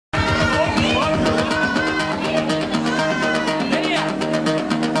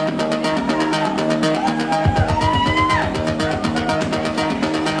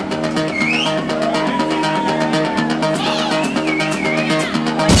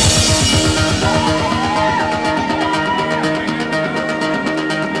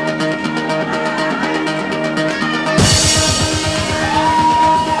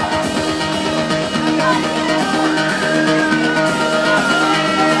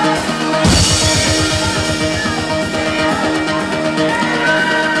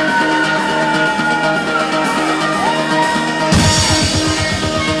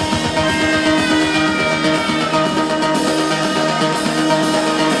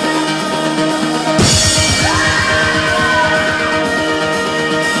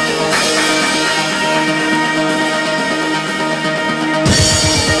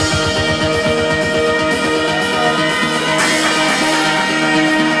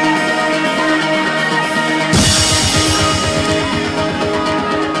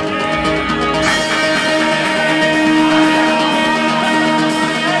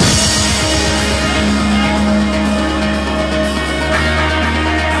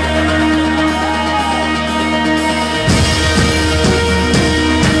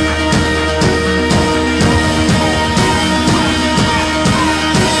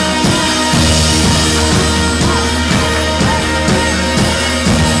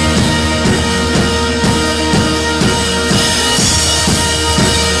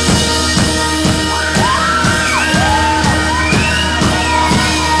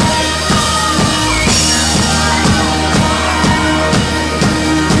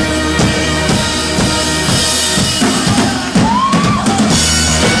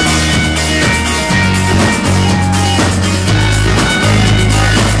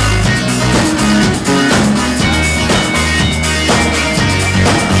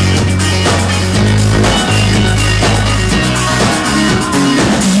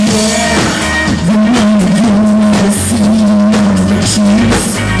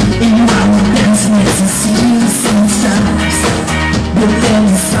Within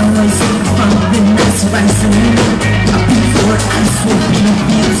the sunrise of the fun, the nights rising. Before ice will be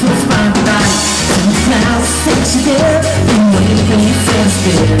revealed to us by the light. Some clouds set you there, and when it rains, there's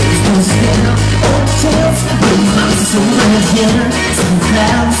those little old tales. When monsters are right here, some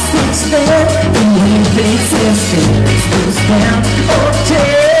clouds set you there, and when it rains, there's those little old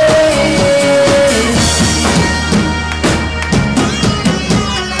tales.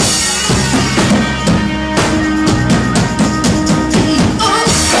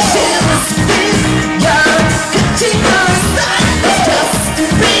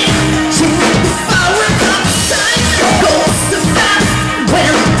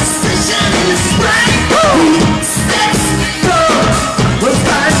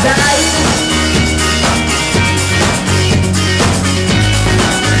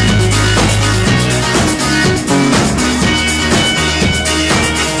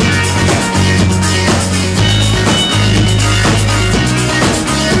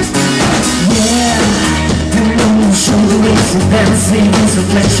 And seeing his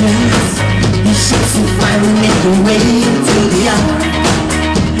reflections, he shakes and finally make a way to the hour.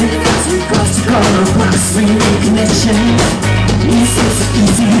 And as we cross the corner blocks, we make connections. He says it's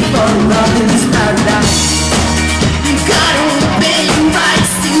easy for love in this paradise. You gotta obey your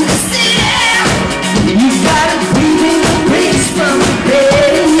rights to the city. You gotta breathe in the breeze from the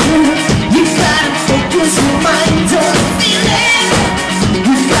pain. You gotta focus your mind on the feeling.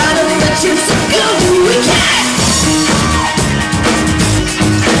 You gotta let yourself go again.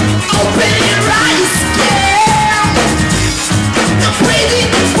 Open your eyes, yeah. Now breathe in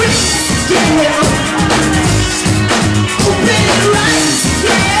the breeze, yeah. Open your eyes,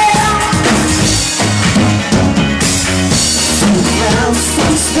 yeah. Some clouds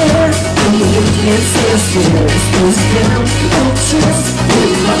stay still, and you can't stay still. Goes down, don't trust, we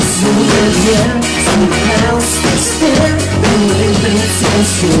must live here. Some clouds stay still, and you can't stay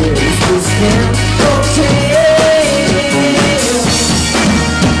still. Goes down, don't trust.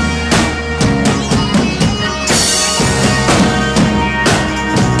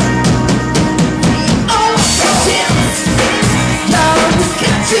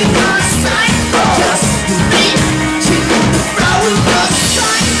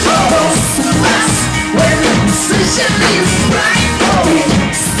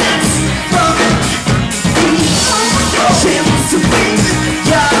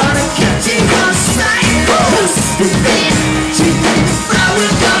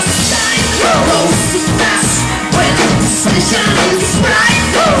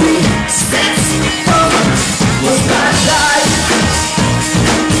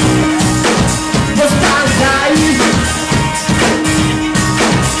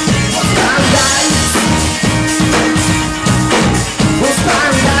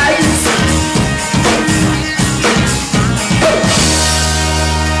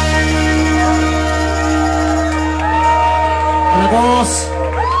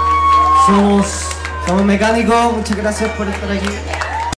 Somos Mecánico, muchas gracias por estar aquí.